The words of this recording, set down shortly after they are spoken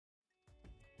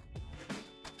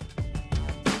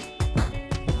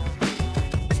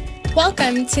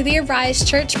Welcome to the Arise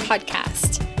Church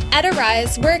podcast. At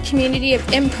Arise, we're a community of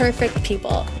imperfect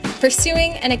people,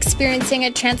 pursuing and experiencing a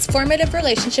transformative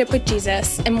relationship with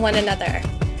Jesus and one another.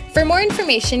 For more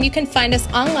information, you can find us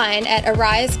online at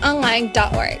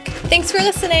ariseonline.org. Thanks for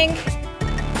listening.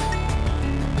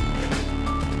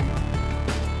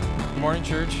 Good morning,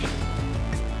 church.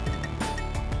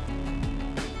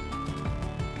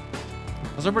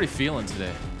 How's everybody feeling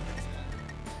today?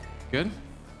 Good?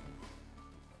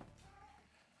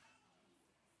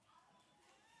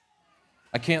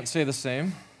 I can't say the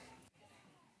same.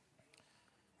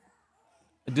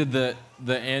 I did the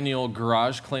annual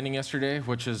garage cleaning yesterday,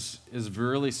 which is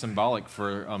really symbolic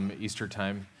for Easter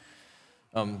time.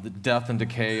 The death and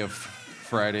decay of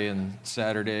Friday and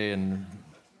Saturday, and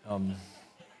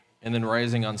then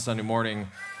rising on Sunday morning,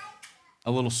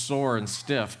 a little sore and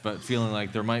stiff, but feeling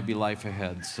like there might be life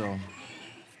ahead. So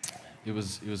it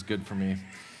was good for me.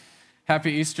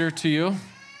 Happy Easter to you.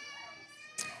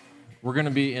 We're going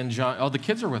to be in John. Oh, the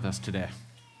kids are with us today.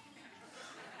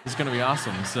 It's going to be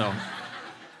awesome. So,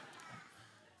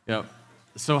 yeah.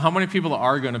 So how many people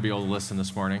are going to be able to listen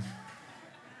this morning?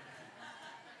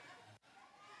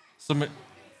 You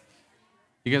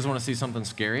guys want to see something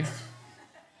scary?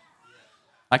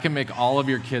 I can make all of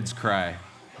your kids cry,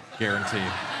 guarantee.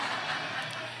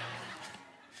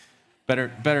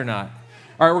 Better not.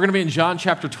 All right, we're going to be in John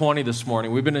chapter 20 this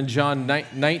morning. We've been in John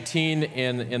 19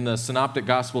 in the Synoptic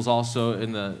Gospels, also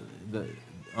in the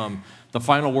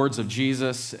final words of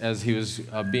Jesus as he was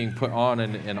being put on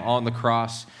and on the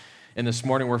cross. And this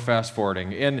morning we're fast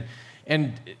forwarding.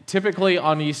 And typically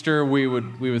on Easter we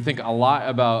would think a lot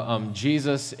about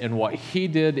Jesus and what he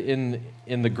did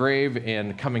in the grave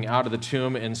and coming out of the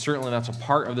tomb, and certainly that's a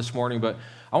part of this morning. But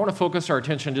I want to focus our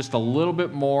attention just a little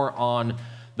bit more on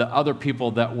the other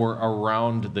people that were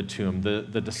around the tomb, the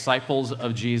disciples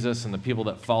of Jesus and the people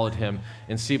that followed him,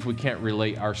 and see if we can't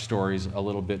relate our stories a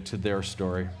little bit to their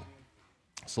story.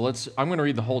 So I'm going to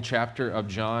read the whole chapter of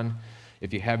John.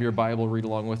 If you have your Bible, read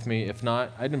along with me. If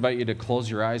not, I'd invite you to close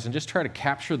your eyes and just try to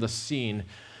capture the scene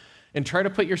and try to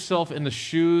put yourself in the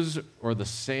shoes or the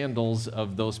sandals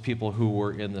of those people who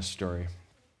were in this story.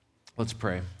 Let's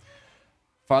pray.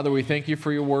 Father, we thank you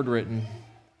for your word written.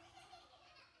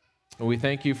 And we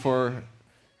thank you for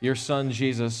your Son,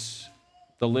 Jesus,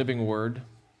 the living Word.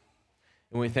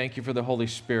 And we thank you for the Holy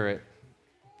Spirit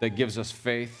that gives us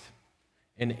faith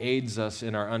and aids us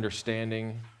in our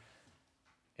understanding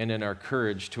and in our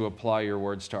courage to apply your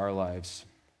words to our lives.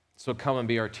 So come and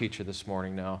be our teacher this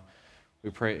morning now.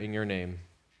 We pray in your name.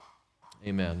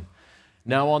 Amen.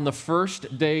 Now on the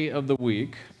first day of the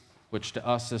week, which to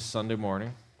us is Sunday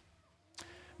morning,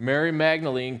 Mary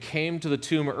Magdalene came to the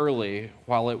tomb early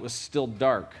while it was still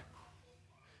dark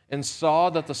and saw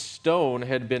that the stone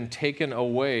had been taken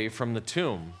away from the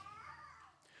tomb.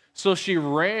 So she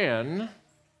ran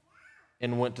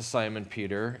and went to Simon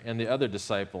Peter and the other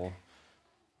disciple,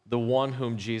 the one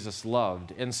whom Jesus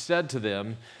loved, and said to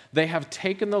them, "They have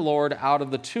taken the Lord out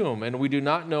of the tomb, and we do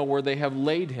not know where they have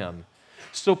laid him."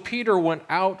 So Peter went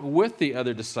out with the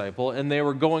other disciple, and they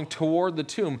were going toward the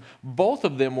tomb. Both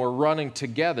of them were running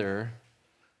together.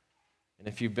 And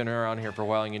if you've been around here for a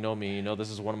while and you know me, you know this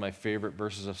is one of my favorite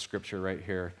verses of Scripture right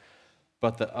here.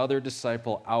 But the other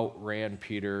disciple outran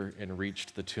Peter and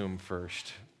reached the tomb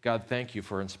first. God, thank you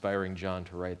for inspiring John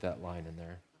to write that line in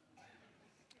there.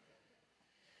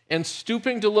 And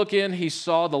stooping to look in, he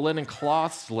saw the linen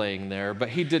cloths laying there, but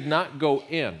he did not go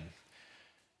in.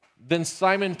 Then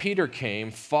Simon Peter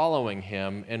came, following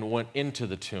him, and went into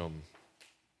the tomb.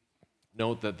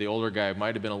 Note that the older guy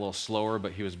might have been a little slower,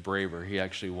 but he was braver. He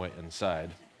actually went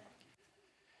inside.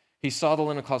 He saw the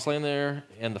linen cloths laying there,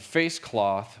 and the face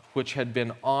cloth, which had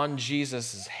been on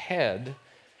Jesus' head,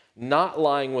 not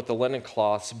lying with the linen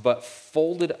cloths, but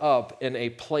folded up in a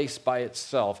place by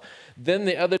itself. Then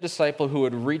the other disciple who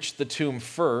had reached the tomb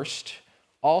first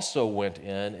also went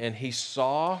in, and he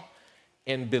saw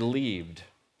and believed.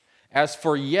 As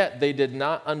for yet they did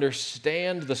not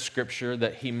understand the scripture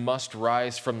that he must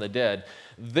rise from the dead.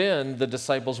 Then the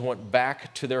disciples went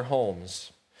back to their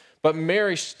homes. But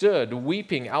Mary stood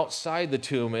weeping outside the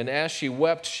tomb, and as she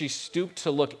wept, she stooped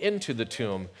to look into the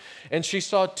tomb. And she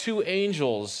saw two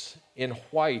angels in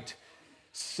white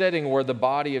sitting where the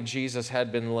body of Jesus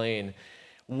had been laid,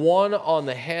 one on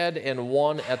the head and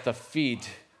one at the feet.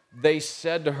 They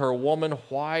said to her, "Woman,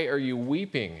 why are you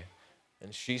weeping?"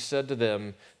 And she said to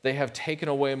them, "They have taken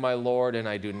away my Lord, and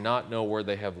I do not know where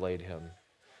they have laid him."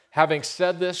 Having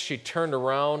said this, she turned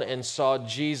around and saw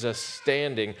Jesus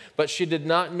standing, but she did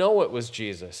not know it was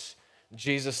Jesus.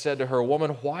 Jesus said to her,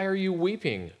 "Woman, why are you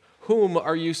weeping? Whom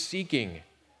are you seeking?"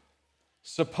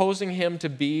 Supposing him to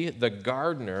be the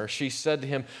gardener, she said to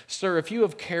him, "Sir, if you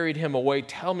have carried him away,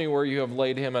 tell me where you have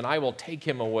laid him, and I will take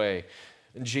him away."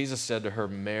 And Jesus said to her,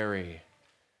 "Mary."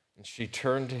 And she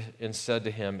turned and said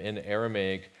to him in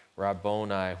Aramaic,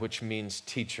 "Rabboni," which means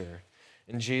teacher.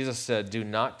 And Jesus said, "Do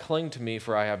not cling to me,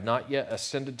 for I have not yet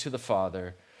ascended to the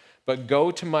Father. But go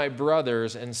to my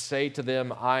brothers and say to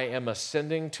them, I am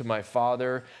ascending to my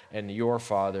Father and your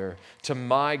Father, to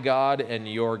my God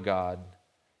and your God."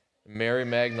 Mary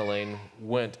Magdalene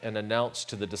went and announced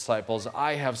to the disciples,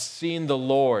 "I have seen the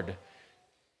Lord,"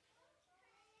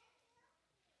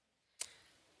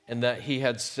 and that he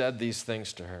had said these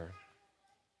things to her.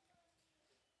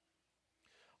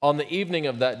 On the evening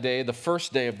of that day, the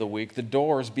first day of the week, the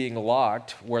doors being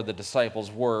locked where the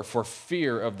disciples were for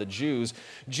fear of the Jews,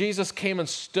 Jesus came and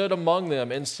stood among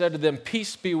them and said to them,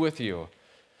 "Peace be with you."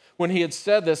 When he had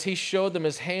said this, he showed them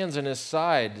his hands and his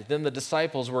side. Then the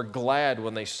disciples were glad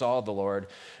when they saw the Lord.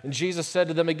 And Jesus said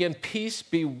to them again, "Peace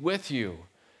be with you.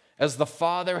 As the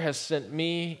Father has sent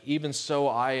me, even so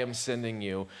I am sending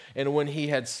you." And when he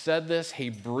had said this, he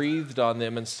breathed on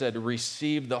them and said,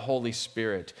 "Receive the Holy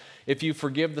Spirit. If you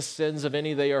forgive the sins of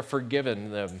any, they are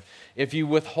forgiven them. If you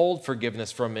withhold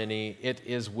forgiveness from any, it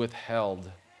is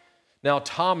withheld." Now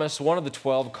Thomas, one of the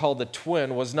 12, called the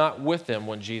twin, was not with them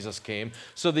when Jesus came.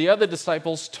 So the other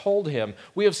disciples told him,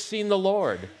 "We have seen the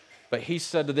Lord." But he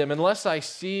said to them, "Unless I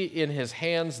see in his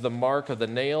hands the mark of the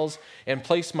nails, and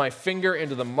place my finger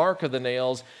into the mark of the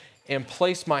nails, and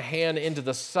place my hand into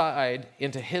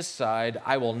his side,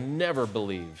 I will never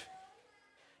believe."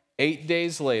 8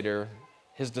 days later,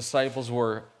 his disciples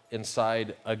were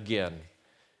inside again,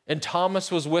 and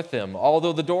Thomas was with them,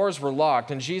 although the doors were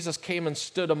locked. And Jesus came and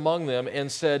stood among them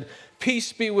and said,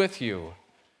 "Peace be with you."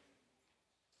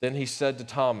 Then he said to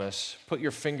Thomas, "Put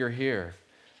your finger here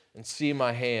and see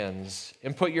my hands,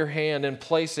 and put your hand and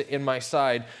place it in my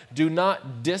side. Do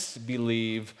not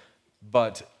disbelieve,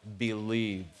 but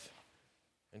believe."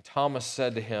 And Thomas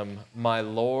said to him, "My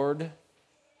Lord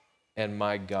and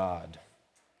my God."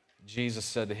 Jesus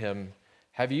said to him,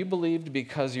 "Have you believed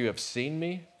because you have seen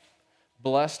me?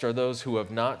 Blessed are those who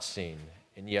have not seen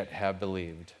and yet have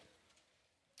believed."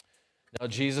 Now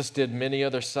Jesus did many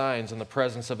other signs in the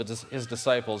presence of his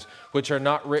disciples, which are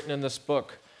not written in this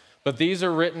book. But these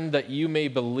are written that you may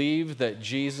believe that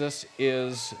Jesus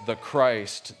is the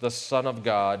Christ, the Son of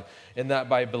God, and that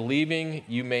by believing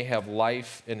you may have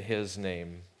life in his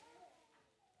name.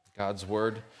 God's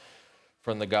word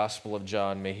from the Gospel of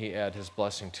John, may he add his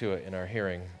blessing to it in our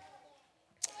hearing.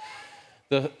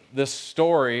 This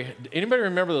story, anybody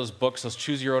remember those books, those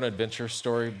choose your own adventure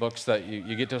story books that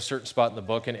you get to a certain spot in the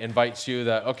book and invites you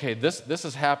that, okay, this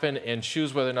has happened and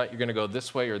choose whether or not you're going to go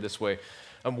this way or this way.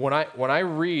 When I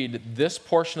read this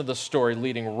portion of the story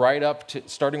leading right up to,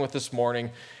 starting with this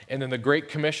morning, and then the Great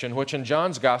Commission, which in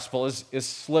John's Gospel is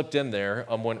slipped in there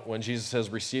when Jesus says,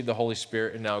 "Receive the Holy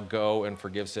Spirit and now go and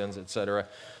forgive sins," etc.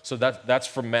 So that's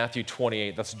from Matthew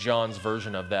 28. That's John's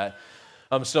version of that.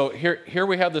 So here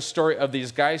we have the story of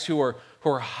these guys who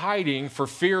are hiding for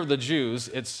fear of the Jews,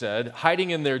 it said, hiding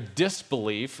in their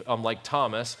disbelief, like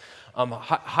Thomas,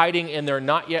 hiding in their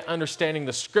not yet understanding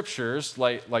the scriptures,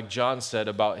 like John said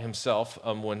about himself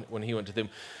when he went to them.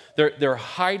 They're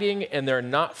hiding and they're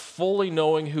not fully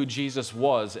knowing who Jesus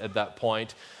was at that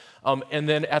point. And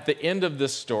then at the end of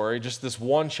this story, just this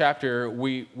one chapter,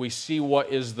 we see what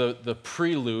is the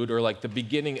prelude or like the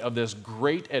beginning of this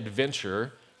great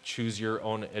adventure, choose your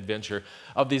own adventure,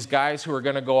 of these guys who are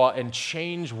going to go out and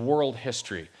change world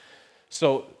history.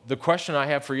 So the question I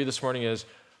have for you this morning is,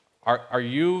 are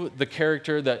you the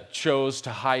character that chose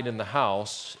to hide in the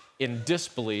house in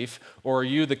disbelief, or are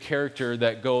you the character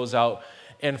that goes out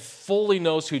and fully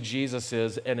knows who Jesus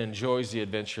is and enjoys the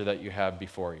adventure that you have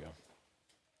before you?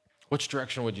 Which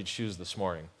direction would you choose this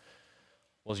morning?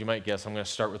 Well, as you might guess, I'm going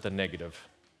to start with the negative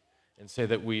and say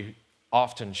that we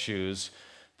often choose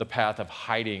the path of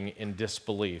hiding in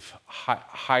disbelief,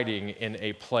 hiding in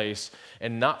a place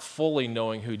and not fully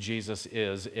knowing who Jesus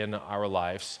is in our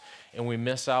lives, and we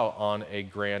miss out on a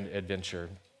grand adventure.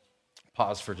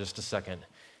 Pause for just a second.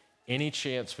 Any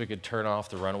chance we could turn off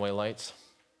the runaway lights?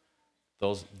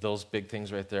 Those big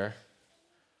things right there?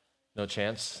 No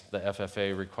chance? The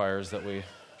FFA requires that we...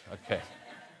 Okay.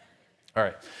 All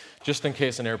right. Just in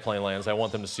case an airplane lands, I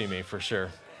want them to see me for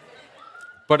sure.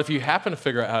 But if you happen to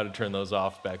figure out how to turn those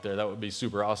off back there, that would be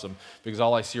super awesome, because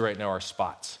all I see right now are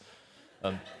spots.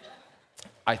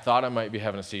 I thought I might be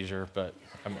having a seizure, but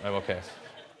I'm okay.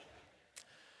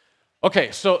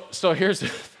 Okay, so here's,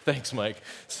 thanks, Mike.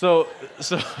 So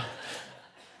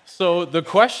the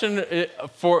question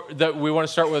that we want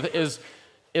to start with is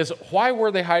is why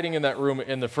were they hiding in that room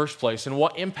in the first place, and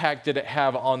what impact did it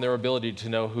have on their ability to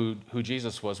know who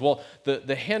Jesus was? Well,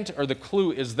 the hint or the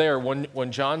clue is there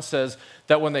when John says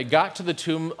that when they got to the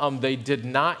tomb, they did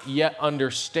not yet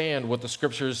understand what the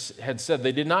scriptures had said.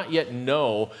 They did not yet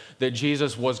know that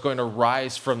Jesus was going to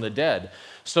rise from the dead.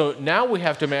 So now we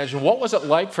have to imagine, what was it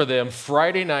like for them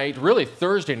Friday night, really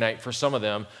Thursday night for some of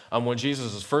them, when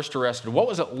Jesus was first arrested? What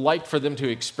was it like for them to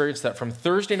experience that from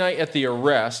Thursday night at the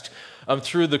arrest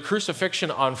through the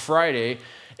crucifixion on Friday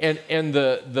and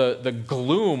the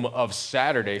gloom of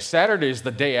Saturday? Saturday is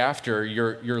the day after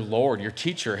your Lord, your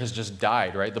teacher, has just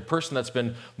died, right? The person that's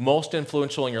been most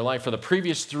influential in your life for the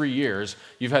previous 3 years.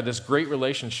 You've had this great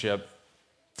relationship.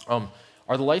 Are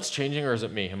the lights changing, or is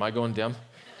it me? Am I going dim?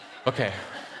 Okay.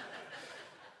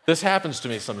 This happens to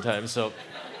me sometimes.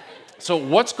 So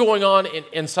what's going on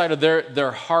inside of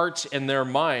their hearts and their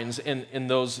minds in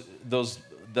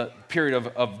the period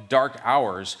of dark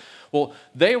hours? Well,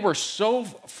 they were so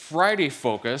Friday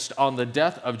focused on the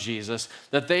death of Jesus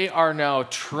that they are now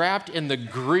trapped in the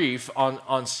grief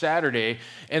on Saturday.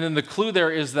 And then the clue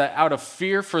there is that out of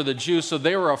fear for the Jews, so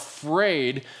they were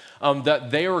afraid that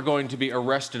they were going to be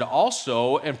arrested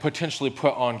also and potentially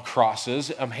put on crosses,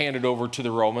 handed over to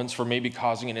the Romans for maybe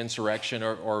causing an insurrection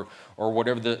or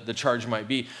whatever the charge might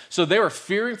be. So they were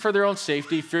fearing for their own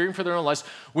safety, fearing for their own lives.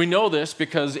 We know this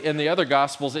because in the other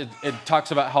Gospels, it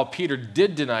talks about how Peter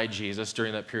did deny Jesus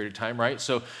during that period of time, right?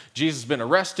 So Jesus has been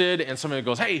arrested, and somebody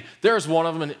goes, hey, there's one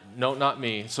of them, and no, not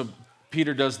me. So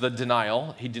Peter does the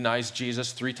denial. He denies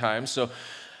Jesus 3 times. So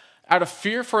out of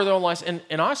fear for their own lives, and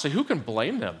honestly, who can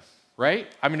blame them? Right?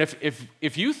 I mean,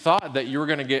 if you thought that you were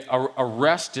going to get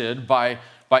arrested by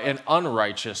an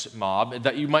unrighteous mob,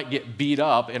 that you might get beat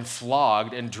up and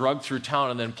flogged and drugged through town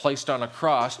and then placed on a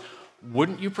cross,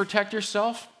 wouldn't you protect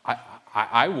yourself?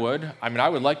 I would. I mean, I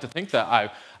would like to think that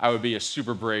I would be a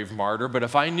super brave martyr, but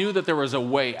if I knew that there was a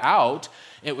way out,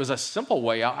 it was a simple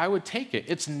way out, I would take it.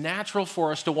 It's natural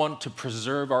for us to want to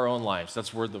preserve our own lives.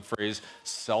 That's where the phrase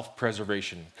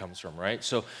self-preservation comes from, right?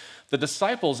 So the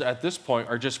disciples at this point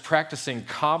are just practicing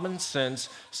common sense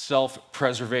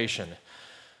self-preservation.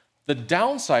 The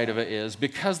downside of it is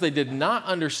because they did not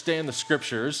understand the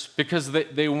scriptures, because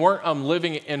they weren't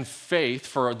living in faith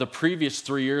for the previous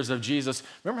 3 years of Jesus.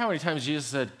 Remember how many times Jesus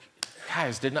said,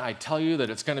 guys, didn't I tell you that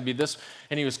it's going to be this?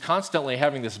 And he was constantly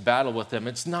having this battle with them.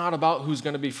 It's not about who's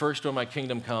going to be first when my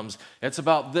kingdom comes. It's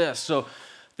about this. So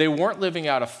they weren't living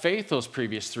out of faith those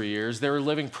previous 3 years. They were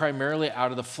living primarily out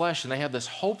of the flesh, and they had this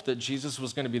hope that Jesus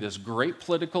was going to be this great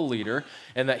political leader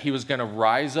and that he was going to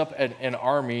rise up an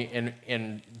army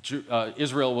and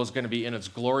Israel was going to be in its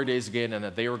glory days again, and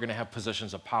that they were going to have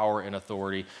positions of power and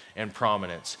authority and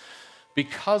prominence.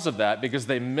 Because of that, because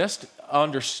they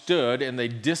misunderstood and they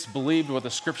disbelieved what the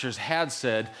scriptures had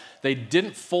said, they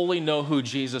didn't fully know who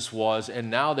Jesus was, and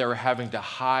now they were having to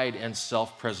hide and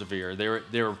self-persevere.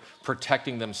 They were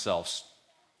protecting themselves.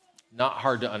 Not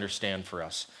hard to understand for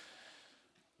us.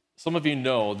 Some of you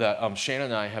know that Shannon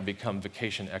and I have become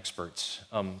vacation experts,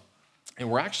 and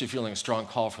we're actually feeling a strong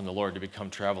call from the Lord to become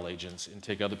travel agents and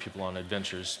take other people on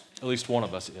adventures. At least one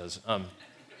of us is.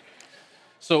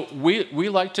 So we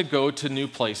like to go to new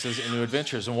places and new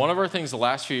adventures. And one of our things the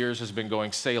last few years has been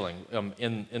going sailing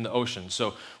in the ocean.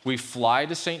 So we fly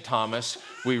to St. Thomas,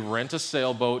 we rent a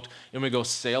sailboat, and we go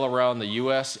sail around the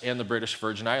U.S. and the British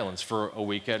Virgin Islands for a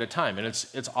week at a time. And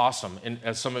it's awesome. And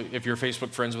as if you're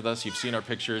Facebook friends with us, you've seen our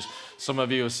pictures. Some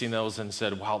of you have seen those and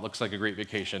said, wow, it looks like a great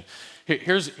vacation.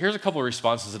 Here's a couple of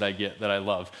responses that I get that I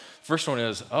love. First one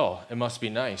is, oh, it must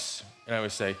be nice. And I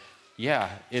always say, yeah,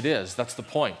 it is. That's the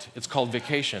point. It's called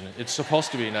vacation. It's supposed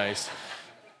to be nice.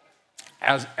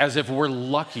 As if we're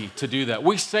lucky to do that.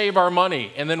 We save our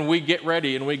money, and then we get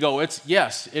ready, and we go,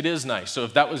 yes, it is nice. So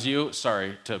if that was you,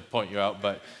 sorry to point you out,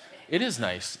 but it is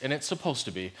nice, and it's supposed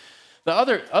to be. The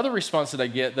other response that I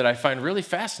get that I find really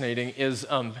fascinating is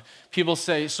people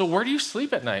say, so where do you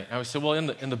sleep at night? I would say, well,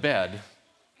 in the bed.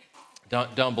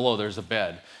 Down below, there's a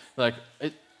bed. Like,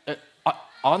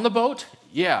 on the boat?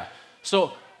 Yeah.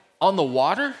 So on the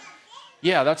water?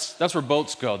 Yeah, that's where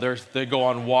boats go. They go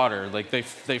on water, like they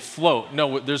float.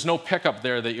 No, there's no pickup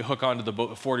there that you hook onto the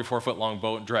boat, a 44-foot long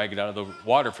boat, and drag it out of the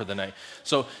water for the night.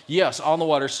 So yes, on the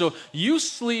water. So you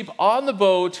sleep on the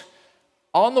boat,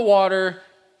 on the water,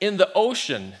 in the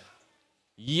ocean.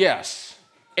 Yes,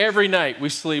 every night we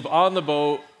sleep on the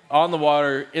boat, on the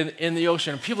water, in the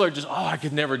ocean. And people are just, I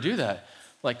could never do that.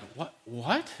 Like,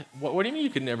 what? What do you mean you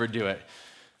could never do it?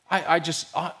 I just,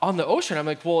 on the ocean, I'm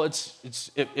like, well,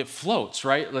 it floats,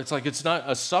 right? It's like, it's not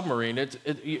a submarine.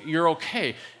 You're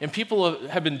okay. And people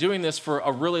have been doing this for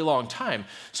a really long time.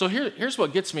 So here's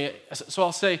what gets me. So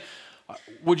I'll say,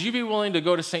 Would you be willing to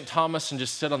go to St. Thomas and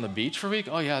just sit on the beach for a week?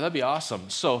 Oh yeah, that'd be awesome.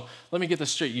 So let me get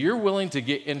this straight. You're willing to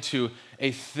get into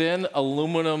a thin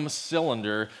aluminum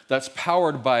cylinder that's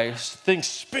powered by things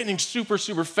spinning super,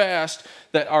 super fast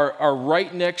that are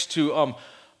right next to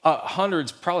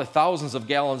hundreds, probably thousands of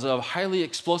gallons of highly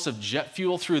explosive jet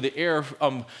fuel through the air,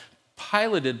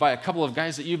 piloted by a couple of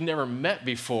guys that you've never met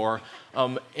before,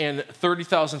 and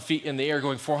 30,000 feet in the air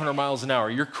going 400 miles an hour.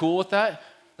 You're cool with that?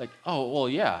 Like, oh, well,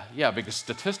 yeah, because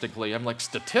statistically,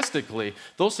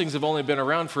 those things have only been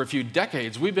around for a few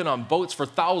decades. We've been on boats for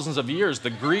thousands of years. The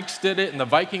Greeks did it, and the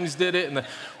Vikings did it, and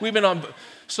we've been on.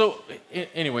 So,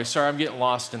 anyway, sorry, I'm getting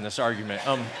lost in this argument.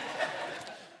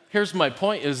 Here's my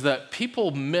point, is that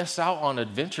people miss out on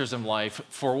adventures in life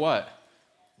for what?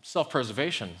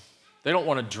 Self-preservation. They don't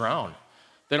want to drown.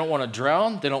 They don't want to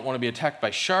drown, they don't want to be attacked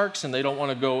by sharks, and they don't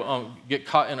want to go get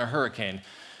caught in a hurricane.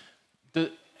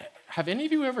 Have any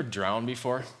of you ever drowned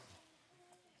before?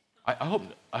 I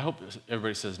hope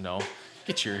everybody says no.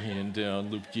 Get your hand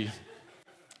down, Lupke.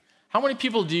 How many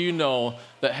people do you know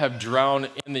that have drowned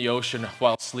in the ocean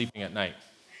while sleeping at night?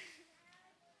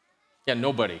 Yeah,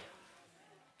 nobody.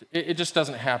 It just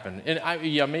doesn't happen.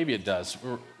 And maybe it does.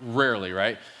 Rarely,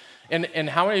 right? And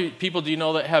how many people do you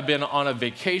know that have been on a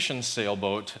vacation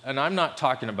sailboat? And I'm not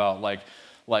talking about like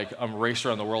race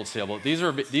around the world sailboat. These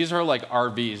are like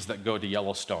RVs that go to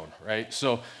Yellowstone, right?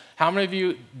 So how many of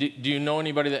you do you know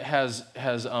anybody that has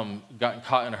gotten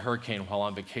caught in a hurricane while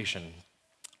on vacation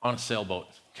on a sailboat?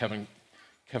 Kevin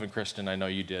Kristen, I know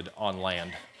you did, on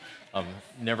land.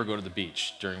 Never go to the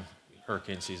beach during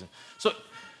hurricane season. So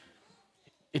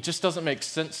it just doesn't make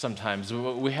sense sometimes.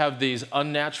 We have these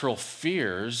unnatural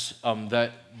fears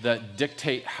that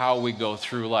dictate how we go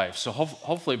through life. So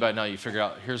hopefully by now you figure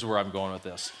out, here's where I'm going with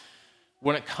this.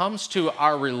 When it comes to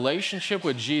our relationship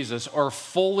with Jesus, or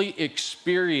fully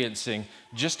experiencing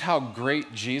just how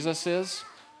great Jesus is,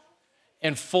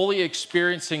 and fully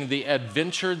experiencing the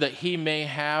adventure that he may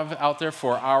have out there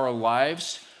for our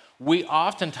lives, we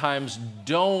oftentimes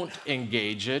don't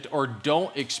engage it or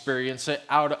don't experience it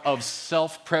out of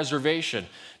self-preservation.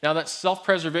 Now, that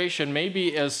self-preservation may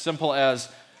be as simple as,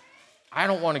 I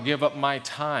don't want to give up my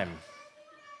time.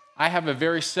 I have a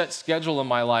very set schedule in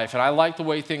my life, and I like the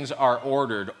way things are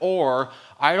ordered. Or,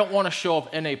 I don't want to show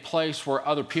up in a place where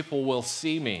other people will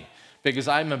see me because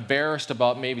I'm embarrassed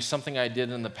about maybe something I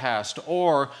did in the past.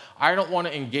 Or, I don't want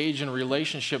to engage in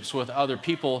relationships with other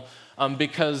people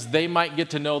because they might get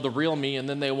to know the real me and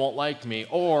then they won't like me.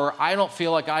 Or I don't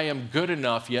feel like I am good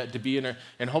enough yet to be in a,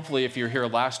 and hopefully if you're here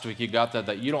last week, you got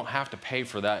that you don't have to pay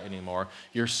for that anymore.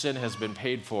 Your sin has been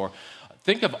paid for.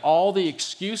 Think of all the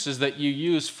excuses that you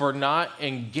use for not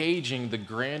engaging the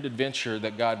grand adventure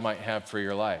that God might have for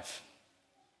your life.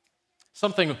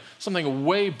 Something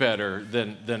way better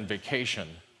than vacation.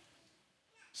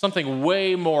 Something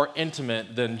way more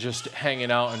intimate than just hanging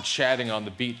out and chatting on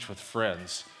the beach with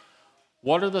friends.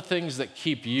 What are the things that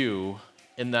keep you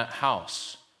in that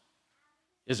house?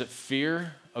 Is it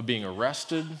fear of being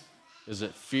arrested? Is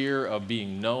it fear of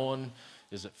being known?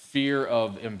 Is it fear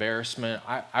of embarrassment?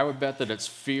 I would bet that it's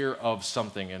fear of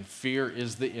something, and fear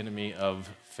is the enemy of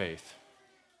faith.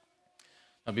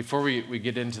 Now, before we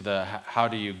get into the how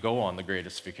do you go on the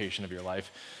greatest vacation of your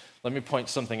life, let me point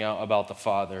something out about the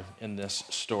Father in this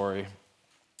story,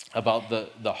 about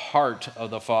the heart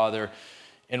of the Father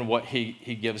and what he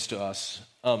gives to us.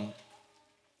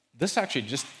 This actually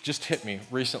just hit me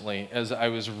recently as I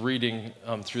was reading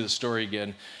through the story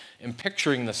again and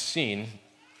picturing the scene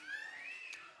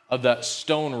of that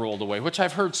stone rolled away, which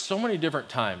I've heard so many different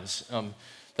times,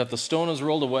 that the stone was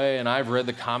rolled away, and I've read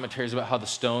the commentaries about how the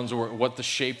stones were, what the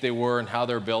shape they were and how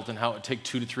they're built and how it would take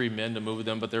 2 to 3 men to move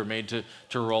them, but they're made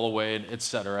to roll away, and et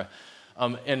cetera.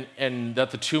 And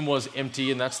that the tomb was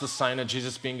empty, and that's the sign of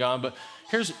Jesus being gone. But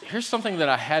here's something that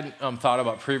I hadn't thought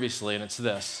about previously, and it's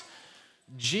this.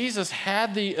 Jesus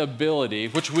had the ability,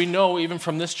 which we know even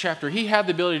from this chapter, he had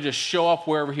the ability to just show up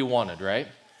wherever he wanted, right?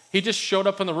 He just showed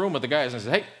up in the room with the guys and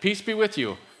said, hey, peace be with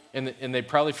you. And they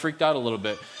probably freaked out a little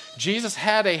bit. Jesus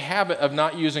had a habit of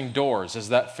not using doors. Is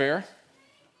that fair?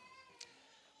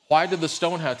 Why did the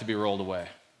stone have to be rolled away?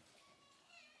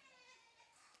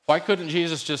 Why couldn't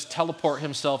Jesus just teleport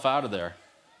himself out of there?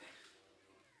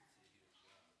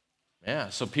 Yeah,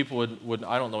 so people would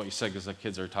I don't know what you said because the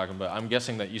kids are talking about. I'm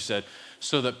guessing that you said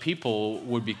so that people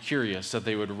would be curious, that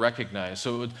they would recognize.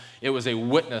 So it was a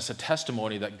witness, a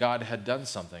testimony that God had done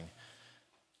something.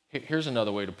 Here's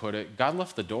another way to put it. God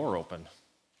left the door open.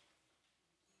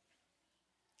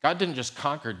 God didn't just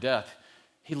conquer death.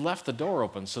 He left the door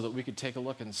open so that we could take a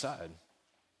look inside.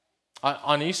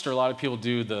 On Easter, a lot of people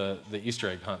do the Easter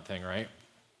egg hunt thing, right?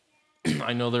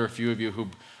 I know there are a few of you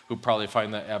who probably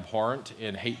find that abhorrent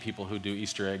and hate people who do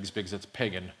Easter eggs because it's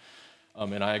pagan.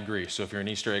 And I agree. So if you're an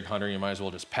Easter egg hunter, you might as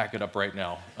well just pack it up right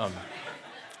now.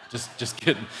 Just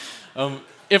kidding.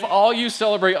 If all you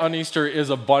celebrate on Easter is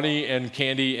a bunny and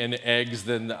candy and eggs,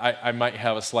 then I might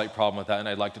have a slight problem with that, and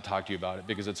I'd like to talk to you about it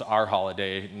because it's our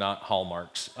holiday, not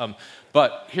Hallmark's.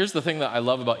 But here's the thing that I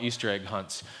love about Easter egg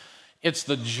hunts. It's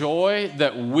the joy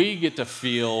that we get to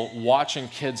feel watching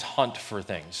kids hunt for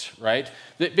things, right?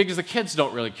 Because the kids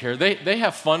don't really care. They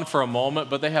have fun for a moment,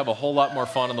 but they have a whole lot more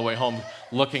fun on the way home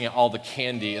looking at all the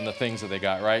candy and the things that they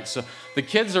got, right? So the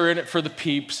kids are in it for the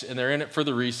Peeps, and they're in it for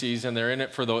the Reese's, and they're in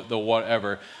it for the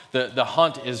whatever. The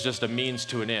hunt is just a means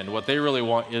to an end. What they really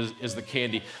want is the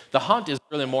candy. The hunt is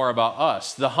really more about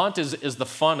us. The hunt is the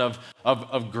fun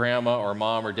of grandma or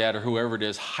mom or dad or whoever it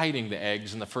is hiding the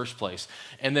eggs in the first place.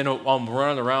 And then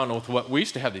running around with what we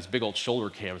used to have these big old shoulder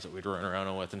cams that we'd run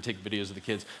around with and take videos of the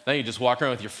kids. Now you just walk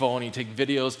around with your phone and you take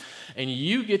videos, and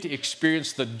you get to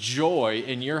experience the joy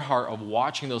in your heart of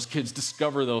watching those kids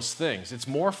discover those things. It's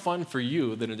more fun for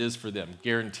you than it is for them,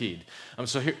 guaranteed.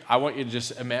 So here, I want you to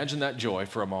just imagine that joy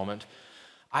for a moment.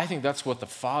 I think that's what the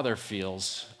Father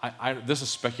feels. This is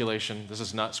speculation. This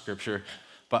is not Scripture.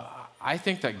 But I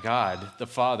think that God, the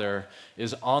Father,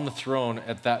 is on the throne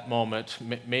at that moment,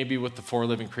 maybe with the four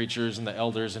living creatures and the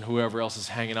elders and whoever else is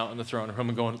hanging out in the throne room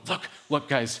and going, look,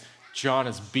 guys, John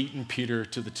has beaten Peter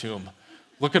to the tomb.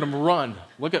 Look at him run.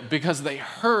 Because they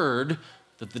heard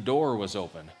that the door was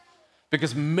open.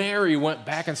 Because Mary went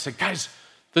back and said, guys,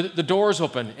 the door's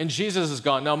open and Jesus is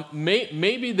gone. Now,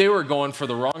 maybe they were going for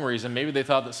the wrong reason. Maybe they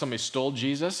thought that somebody stole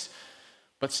Jesus.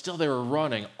 But still they were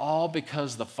running, all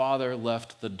because the Father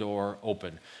left the door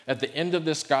open. At the end of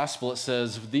this gospel, it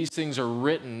says, these things are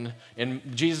written, and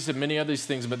Jesus said many other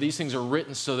things, but these things are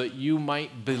written so that you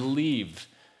might believe.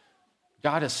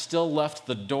 God has still left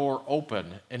the door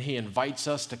open, and he invites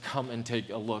us to come and take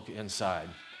a look inside.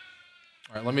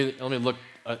 All right, let me look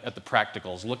at the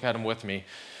practicals. Look at them with me.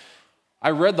 I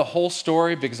read the whole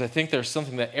story because I think there's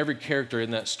something that every character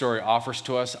in that story offers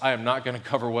to us. I am not going to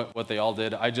cover what they all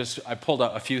did. I pulled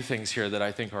out a few things here that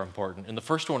I think are important. And the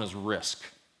first one is risk.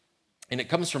 And it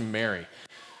comes from Mary.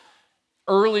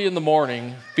 Early in the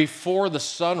morning, before the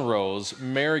sun rose,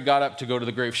 Mary got up to go to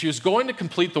the grave. She was going to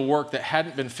complete the work that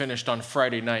hadn't been finished on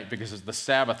Friday night because the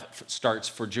Sabbath starts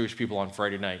for Jewish people on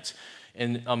Friday nights.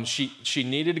 And she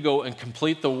needed to go and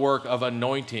complete the work of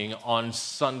anointing on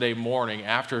Sunday morning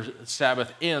after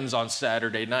Sabbath ends on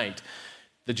Saturday night.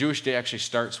 The Jewish day actually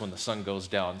starts when the sun goes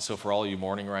down. So for all you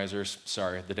morning risers,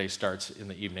 sorry, the day starts in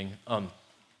the evening.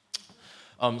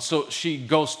 So she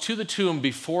goes to the tomb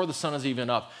before the sun is even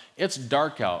up. It's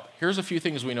dark out. Here's a few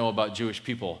things we know about Jewish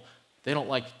people. They don't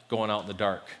like going out in the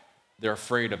dark. They're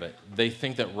afraid of it. They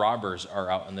think that robbers are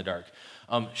out in the dark.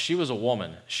 She was a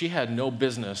woman. She had no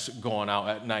business going out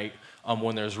at night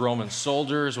when there's Roman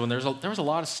soldiers, when there was a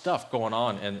lot of stuff going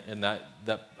on in that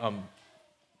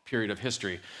period of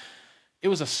history. It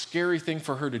was a scary thing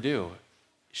for her to do.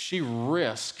 She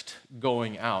risked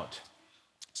going out.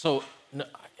 So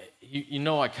you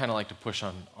know I kind of like to push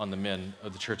on the men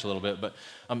of the church a little bit, but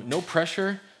no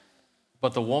pressure,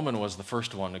 but the woman was the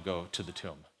first one to go to the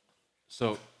tomb.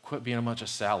 So quit being a bunch of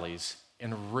Sallys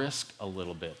and risk a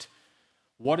little bit.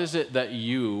 What is it that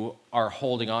you are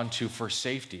holding on to for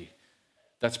safety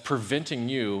that's preventing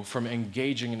you from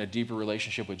engaging in a deeper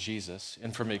relationship with Jesus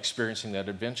and from experiencing that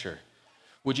adventure?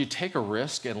 Would you take a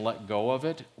risk and let go of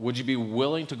it? Would you be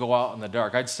willing to go out in the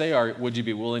dark? I'd say, would you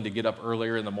be willing to get up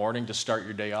earlier in the morning to start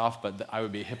your day off? But I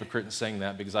would be a hypocrite in saying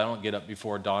that because I don't get up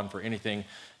before dawn for anything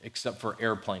except for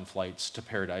airplane flights to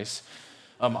paradise.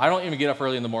 I don't even get up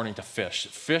early in the morning to fish.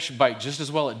 Fish bite just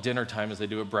as well at dinner time as they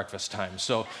do at breakfast time.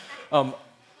 So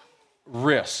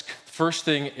risk. First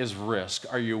thing is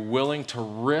risk. Are you willing to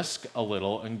risk a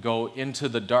little and go into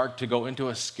the dark, to go into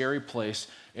a scary place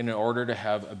in order to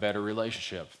have a better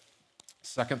relationship?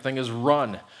 Second thing is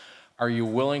run. Are you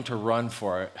willing to run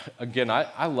for it? Again,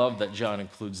 I love that John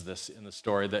includes this in the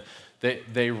story, that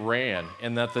they ran,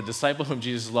 and that the disciple whom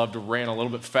Jesus loved ran a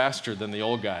little bit faster than the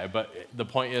old guy. But the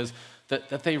point is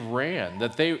that they ran,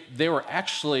 that they were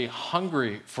actually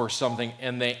hungry for something,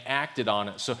 and they acted on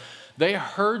it. So they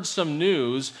heard some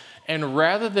news, and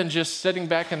rather than just sitting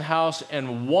back in the house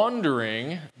and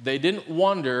wondering, they didn't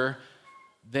wonder,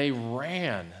 they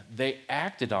ran. They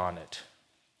acted on it.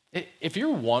 If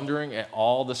you're wondering at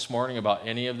all this morning about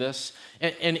any of this,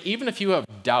 and even if you have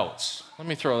doubts, let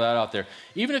me throw that out there.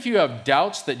 Even if you have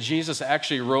doubts that Jesus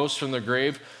actually rose from the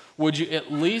grave, would you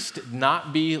at least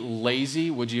not be lazy?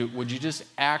 Would you just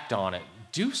act on it?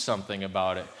 Do something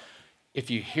about it. If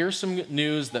you hear some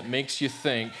news that makes you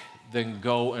think, then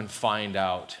go and find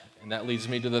out. And that leads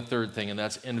me to the third thing, and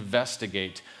that's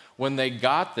investigate. When they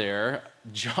got there,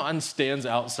 John stands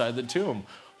outside the tomb.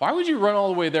 Why would you run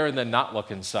all the way there and then not look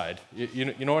inside?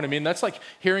 You know what I mean? That's like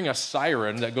hearing a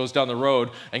siren that goes down the road,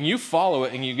 and you follow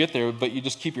it and you get there, but you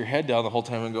just keep your head down the whole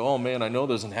time and go, oh man, I know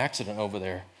there's an accident over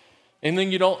there. And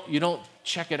then you don't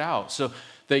check it out. So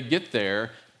they get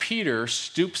there, Peter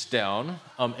stoops down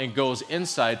and goes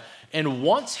inside, and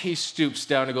once he stoops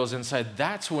down and goes inside,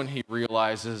 that's when he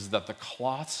realizes that the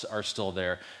cloths are still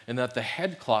there and that the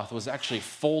headcloth was actually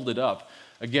folded up.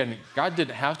 Again, God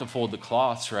didn't have to fold the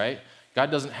cloths, right? God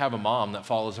doesn't have a mom that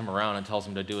follows him around and tells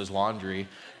him to do his laundry.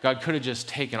 God could have just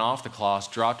taken off the cloths,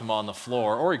 dropped them on the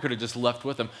floor, or he could have just left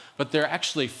with them. But they're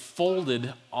actually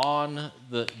folded on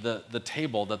the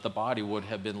table that the body would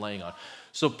have been laying on.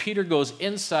 So Peter goes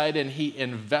inside and he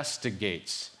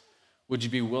investigates. Would you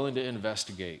be willing to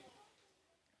investigate?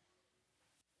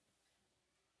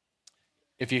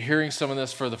 If you're hearing some of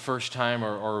this for the first time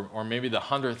or maybe the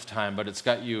 100th time, but it's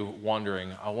got you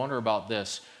wondering, I wonder about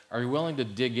this. Are you willing to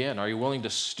dig in? Are you willing to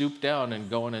stoop down and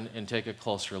go in and take a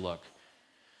closer look?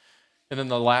 And then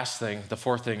the last thing, the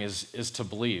fourth thing is to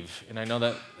believe. And I know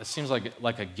that it seems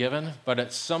like a given, but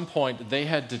at some point they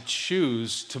had to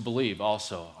choose to believe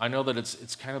also. I know that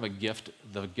it's kind of a gift,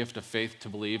 the gift of faith to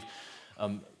believe.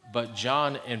 But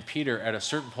John and Peter at a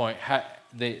certain point,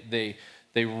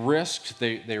 they risked,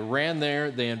 they ran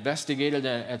there, they investigated,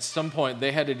 and at some point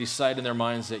they had to decide in their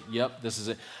minds that, yep, this is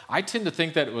it. I tend to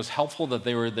think that it was helpful that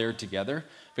they were there together,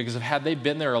 because had they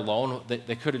been there alone,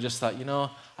 they could have just thought,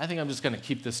 I think I'm just going to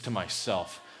keep this to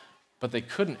myself. But they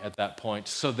couldn't at that point,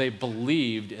 so they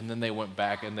believed, and then they went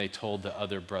back and they told the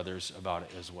other brothers about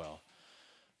it as well.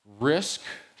 Risk,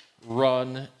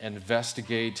 run,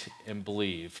 investigate, and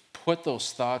believe. Put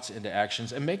those thoughts into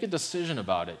actions and make a decision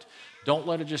about it. Don't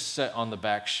let it just sit on the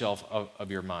back shelf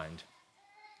of your mind.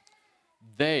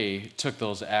 They took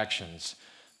those actions.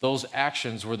 Those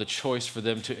actions were the choice for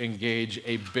them to engage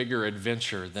a bigger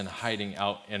adventure than hiding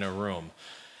out in a room.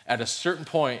 At a certain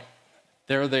point,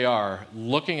 there they are,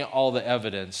 looking at all the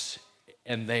evidence,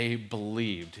 and they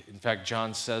believed. In fact,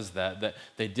 John says that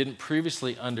they didn't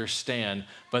previously understand,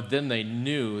 but then they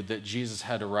knew that Jesus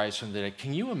had to rise from the dead.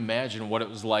 Can you imagine what it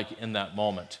was like in that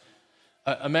moment?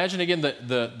 Imagine again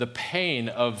the pain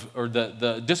or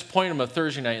the disappointment of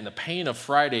Thursday night and the pain of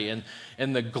Friday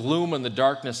and the gloom and the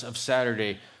darkness of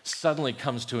Saturday suddenly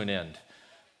comes to an end.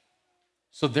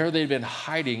 So there they'd been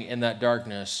hiding in that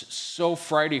darkness, so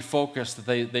Friday focused that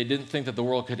they didn't think that the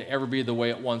world could ever be the way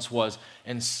it once was,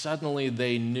 and suddenly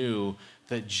they knew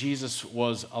that Jesus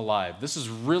was alive. This is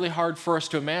really hard for us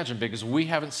to imagine because we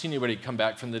haven't seen anybody come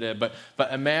back from the dead, but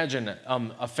imagine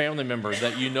a family member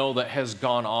that you know that has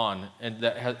gone on and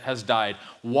that has died,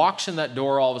 walks in that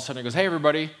door all of a sudden and goes, hey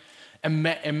everybody.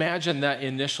 Imagine that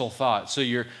initial thought. So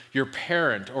your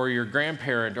parent or your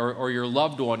grandparent or your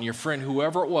loved one, your friend,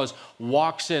 whoever it was,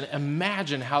 walks in.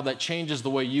 Imagine how that changes the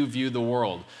way you view the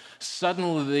world.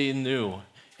 Suddenly they knew,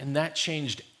 and that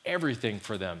changed everything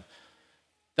for them.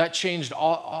 That changed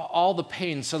all the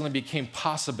pain suddenly became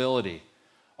possibility.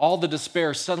 All the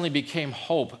despair suddenly became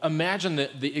hope. Imagine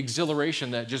the exhilaration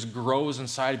that just grows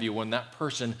inside of you when that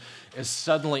person is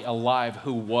suddenly alive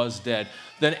who was dead.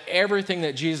 Then everything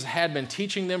that Jesus had been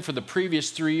teaching them for the previous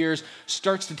 3 years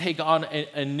starts to take on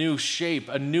a new shape,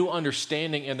 a new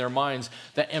understanding in their minds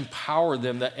that empower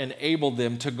them, that enable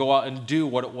them to go out and do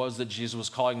what it was that Jesus was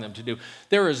calling them to do.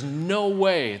 There is no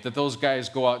way that those guys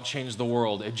go out and change the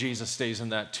world if Jesus stays in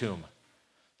that tomb.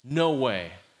 No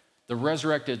way. The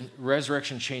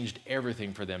resurrection changed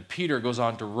everything for them. Peter goes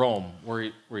on to Rome,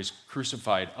 where he's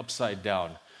crucified upside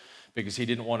down because he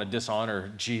didn't want to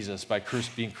dishonor Jesus by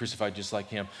being crucified just like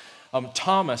him.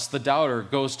 Thomas, the doubter,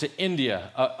 goes to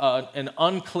India, an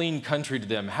unclean country to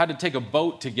them, had to take a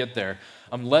boat to get there.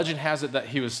 Legend has it that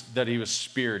he was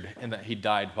speared and that he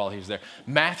died while he was there.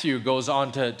 Matthew goes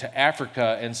on to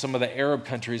Africa and some of the Arab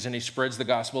countries, and he spreads the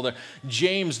gospel there.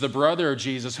 James, the brother of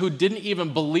Jesus, who didn't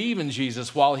even believe in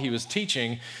Jesus while he was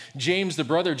teaching, James, the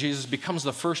brother of Jesus, becomes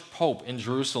the first pope in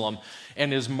Jerusalem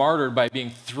and is martyred by being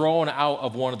thrown out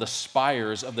of one of the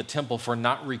spires of the temple for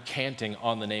not recanting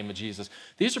on the name of Jesus.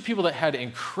 These are people that had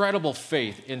incredible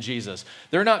faith in Jesus.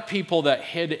 They're not people that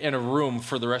hid in a room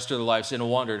for the rest of their lives and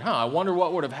wondered, I wonder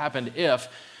what would have happened if.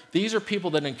 These are people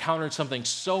that encountered something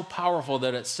so powerful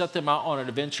that it set them out on an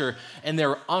adventure, and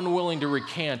they're unwilling to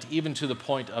recant even to the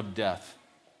point of death.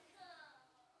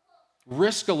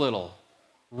 Risk a little,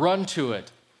 run to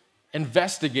it,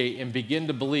 investigate and begin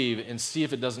to believe and see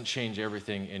if it doesn't change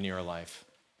everything in your life.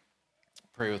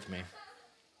 Pray with me.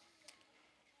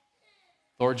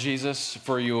 Lord Jesus,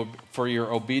 for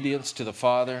your obedience to the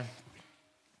Father,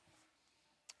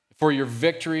 For your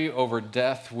victory over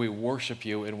death, we worship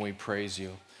you and we praise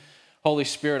you. Holy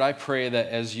Spirit, I pray that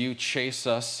as you chase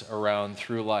us around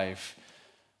through life,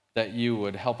 that you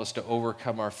would help us to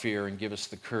overcome our fear and give us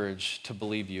the courage to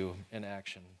believe you in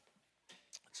action.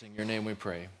 It's in your name we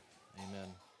pray. Amen.